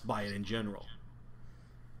impressed by it in general.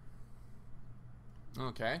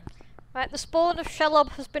 Okay. Right, the spawn of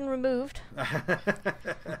Shelob has been removed.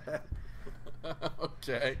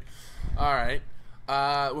 Okay. All right.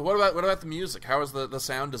 What about the music? How was the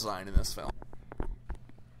sound design in this film?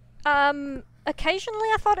 Occasionally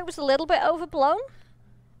I thought it was a little bit overblown,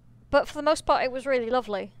 but for the most part it was really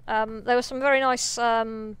lovely. There were some very nice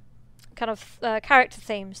kind of character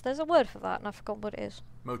themes. There's a word for that, and I forgot what it is.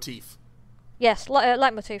 Motif. Yes,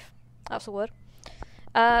 leitmotif. That's the word.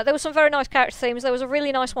 There were some very nice character themes. There was a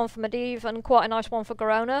really nice one for Medivh and quite a nice one for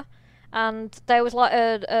Garona. And there was like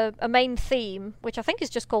a main theme, which I think is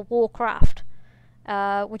just called Warcraft,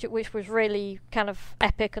 which was really kind of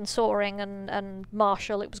epic and soaring and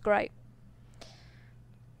martial. It was great.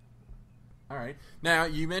 All right. Now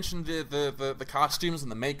you mentioned the costumes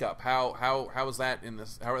and the makeup. How was that in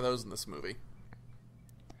this? How are those in this movie?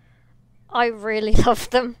 I really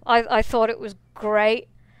loved them. I thought it was great.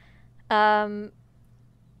 I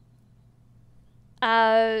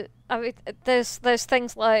mean, there's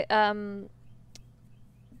things like the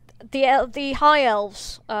high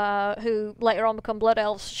elves who later on become blood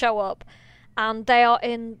elves show up, and they are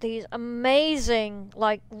in these amazing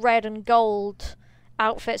like red and gold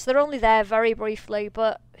outfits. They're only there very briefly,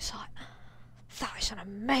 but it's like, that is an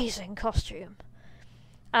amazing costume.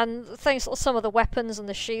 And things like some of the weapons and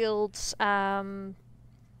the shields, and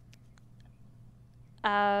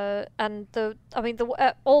all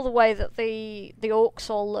the way that the orcs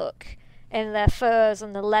all look in their furs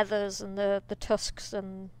and the leathers and the tusks,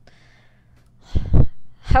 and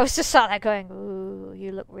I was just sat there going, "Ooh,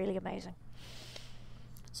 you look really amazing."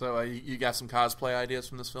 So you got some cosplay ideas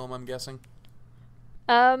from this film, I'm guessing?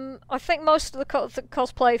 I think most of the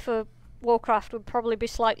cosplay for Warcraft would probably be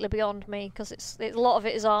slightly beyond me, because a lot of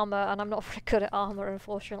it is armor, and I'm not very good at armor,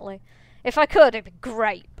 unfortunately. If I could, it'd be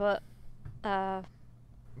great, but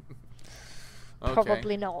Okay.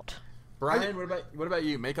 probably not. Brian, what about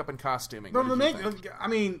you? Makeup and costuming. No, What did you think? I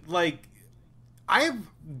mean, like, I've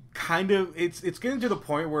kind of it's getting to the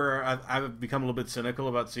point where I've become a little bit cynical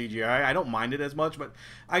about CGI. I don't mind it as much, but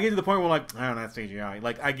I get to the point where I'm like, oh, that's CGI.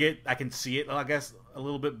 Like, I can see it, I guess, a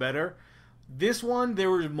little bit better. This one, there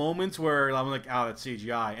were moments where I'm like, oh, that's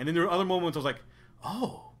CGI, and then there were other moments I was like,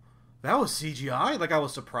 oh, that was CGI. Like, I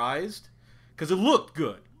was surprised because it looked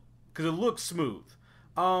good, because it looked smooth.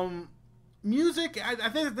 Music, I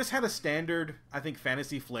think this had a standard,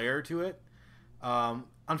 fantasy flair to it.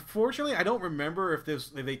 Unfortunately, I don't remember if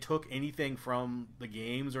they took anything from the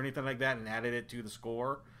games or anything like that and added it to the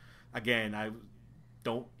score. Again, I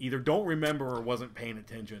don't remember or wasn't paying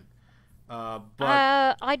attention. But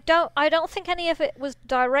I don't think any of it was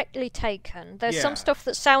directly taken. There's some stuff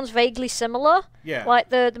that sounds vaguely similar. Yeah. Like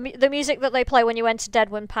the music that they play when you enter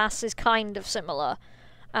Deadwind Pass is kind of similar.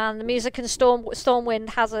 And the music in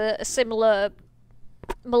Stormwind has a similar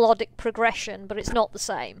melodic progression, but it's not the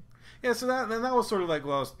same. Yeah, so that was sort of like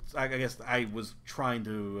what I guess I was trying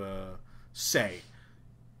to say.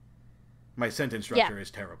 My sentence structure is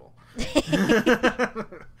terrible.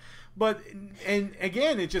 But and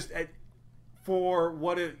again, it just for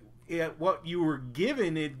what what you were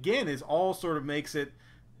given, it again is all sort of makes it,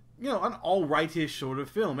 you know, an all rightish sort of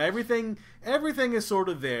film. Everything is sort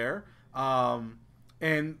of there,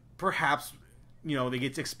 and perhaps, you know, it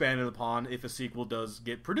gets expanded upon if a sequel does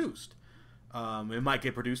get produced. It might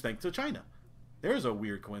get produced thanks to China. There's a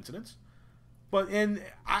weird coincidence, but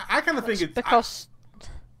I kind of think it's because.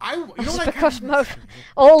 Because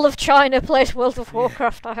all of China plays World of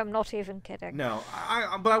Warcraft. I am not even kidding. No,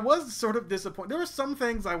 but I was sort of disappointed. There were some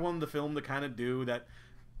things I wanted the film to kind of do that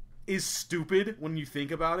is stupid when you think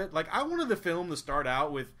about it. Like, I wanted the film to start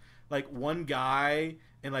out with like one guy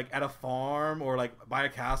and like at a farm or like by a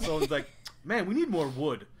castle, and it's like, man, we need more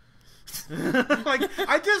wood. Like,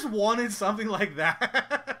 I just wanted something like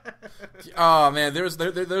that. Oh man, there's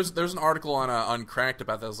an article on Cracked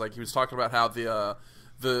about this. Like, he was talking about how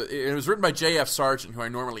it was written by J.F. Sargent, who I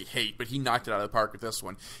normally hate, but he knocked it out of the park with this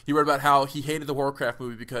one. He wrote about how he hated the Warcraft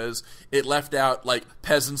movie because it left out like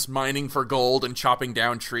peasants mining for gold and chopping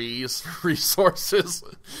down trees resources.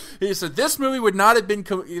 He said this movie would not have been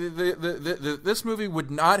this movie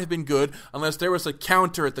would not have been good unless there was a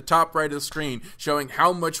counter at the top right of the screen showing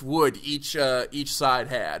how much wood each side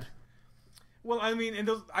had. Well, I mean, and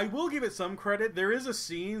I will give it some credit. There is a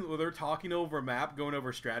scene where they're talking over a map, going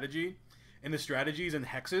over strategy. And the strategies and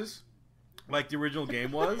hexes, like the original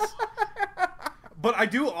game was. But I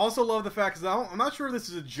do also love the fact, because I'm not sure if this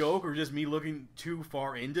is a joke or just me looking too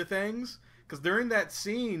far into things, because during that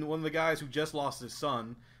scene, one of the guys who just lost his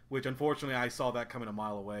son, which unfortunately I saw that coming a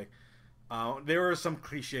mile away, there are some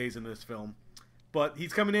cliches in this film. But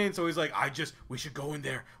he's coming in, so he's like, we should go in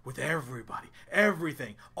there with everybody,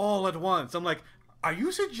 everything, all at once. I'm like, are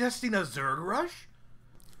you suggesting a Zerg rush?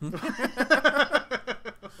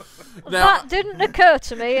 That didn't occur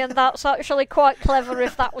to me, and that's actually quite clever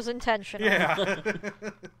if that was intentional. Yeah.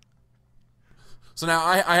 So now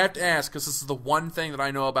I have to ask, because this is the one thing that I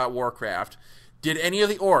know about Warcraft. Did any of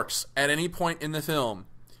the orcs, at any point in the film,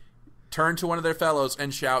 turn to one of their fellows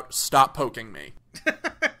and shout, "Stop poking me"?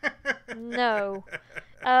 No.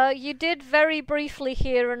 You did very briefly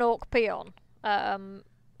hear an orc peon at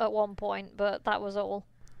one point, but that was all.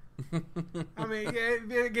 I mean,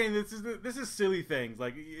 yeah, again, this is silly things.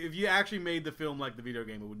 Like, if you actually made the film like the video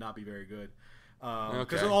game, it would not be very good.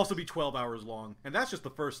 Because it'll also be 12 hours long, and that's just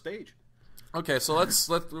the first stage. Okay, so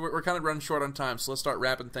we're kind of running short on time, so let's start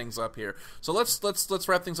wrapping things up here. So let's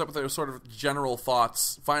wrap things up with our sort of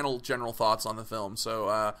final general thoughts on the film.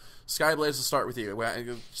 So Skyblaze, will start with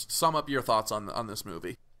you. Sum up your thoughts on this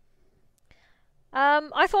movie.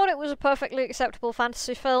 I thought it was a perfectly acceptable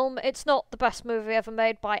fantasy film. It's not the best movie ever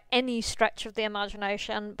made by any stretch of the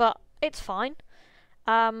imagination, but it's fine.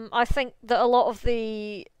 I think that a lot of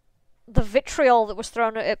the vitriol that was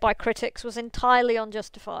thrown at it by critics was entirely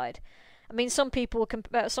unjustified. I mean, some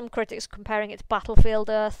critics comparing it to Battlefield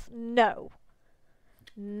Earth. No.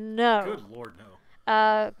 Good Lord,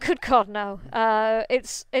 no. Good God, no.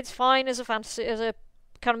 It's fine as a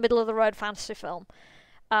kind of middle of the road fantasy film.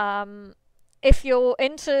 If you're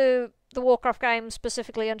into the Warcraft games,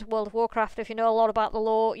 specifically into World of Warcraft, if you know a lot about the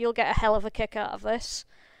lore, you'll get a hell of a kick out of this.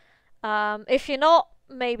 If you're not,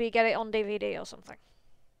 maybe get it on DVD or something.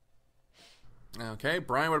 Okay,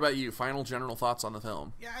 Brian, what about you? Final general thoughts on the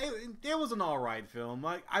film? Yeah, it was an alright film.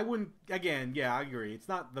 Like, I wouldn't, again, yeah, I agree. It's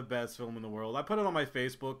not the best film in the world. I put it on my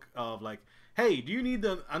Facebook of like, hey, do you need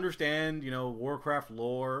to understand, Warcraft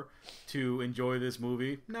lore to enjoy this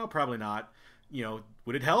movie? No, probably not.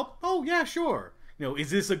 Would it help? Oh, yeah, sure. Is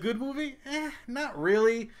this a good movie? Not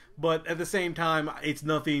really. But at the same time, it's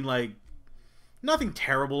nothing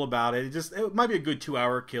terrible about it. It might be a good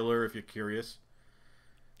 2-hour killer if you're curious.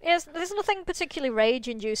 Yes, there's nothing particularly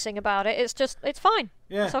rage-inducing about it. It's fine.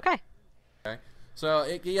 Yeah. It's okay. Okay. So,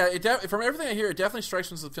 from everything I hear, it definitely strikes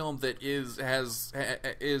me as a film that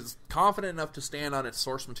is confident enough to stand on its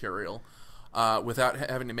source material. Without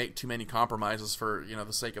having to make too many compromises for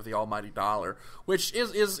the sake of the almighty dollar, which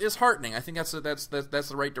is heartening. I think that's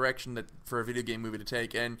the right direction for a video game movie to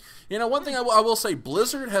take. And one thing I will say,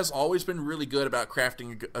 Blizzard has always been really good about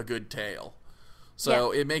crafting a good tale,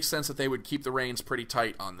 so It makes sense that they would keep the reins pretty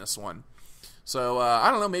tight on this one. So,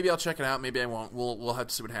 I don't know, maybe I'll check it out, maybe I won't. We'll have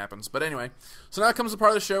to see what happens. But anyway, so now comes the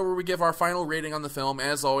part of the show where we give our final rating on the film.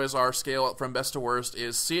 As always, our scale from best to worst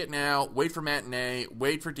is see it now, wait for matinee,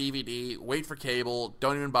 wait for DVD, wait for cable,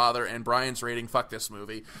 don't even bother, and Brian's rating, fuck this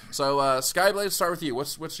movie. So, Skyblade, start with you.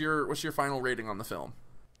 What's your final rating on the film?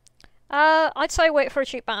 I'd say wait for a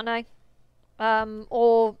cheap matinee,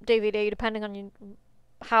 or DVD, depending on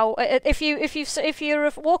how. If you're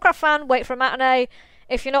a Warcraft fan, wait for a matinee.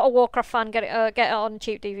 If you're not a Warcraft fan, get it on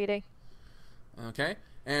cheap DVD. Okay.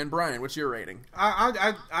 And Brian, what's your rating?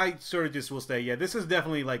 I sort of just will say, yeah, this is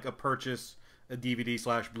definitely like a purchase, a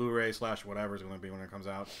DVD / Blu-ray / whatever it's going to be when it comes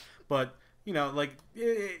out. But, like,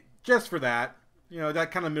 just for that,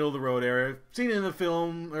 that kind of middle of the road area. Seen it in the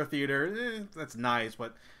film or theater, that's nice.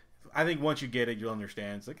 But I think once you get it, you'll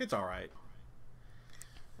understand. It's like, it's all right.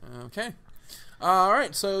 Okay. All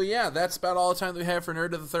right, so yeah, that's about all the time that we have for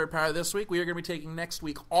Nerd of the Third Power this week. We are going to be taking next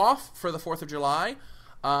week off for the 4th of July.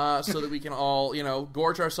 So that we can all,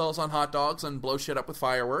 gorge ourselves on hot dogs and blow shit up with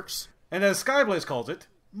fireworks. And as Skyblaze calls it,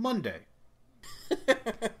 Monday.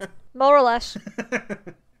 More or less.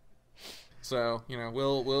 So, I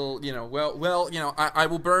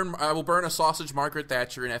will burn a sausage Margaret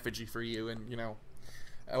Thatcher in effigy for you, and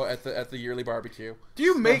at the yearly barbecue.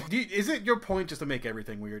 Is it your point just to make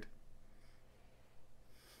everything weird?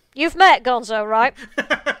 You've met Gonzo, right?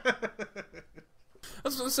 I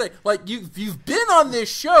was going to say, like, you've been on this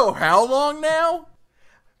show how long now?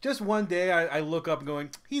 Just one day I look up and going,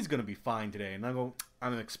 he's going to be fine today. And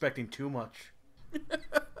I'm expecting too much.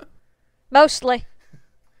 Mostly.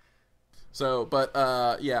 So, but,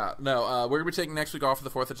 we're going to be taking next week off for the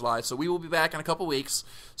 4th of July. So we will be back in a couple weeks.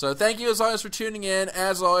 So thank you as always for tuning in.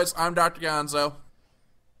 As always, I'm Dr. Gonzo.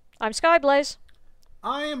 I'm Skyblaze.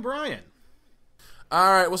 I am Brian.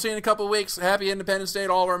 All right, we'll see you in a couple of weeks. Happy Independence Day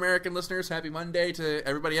to all of our American listeners. Happy Monday to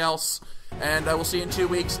everybody else. And we'll see you in 2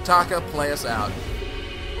 weeks. Taka, play us out.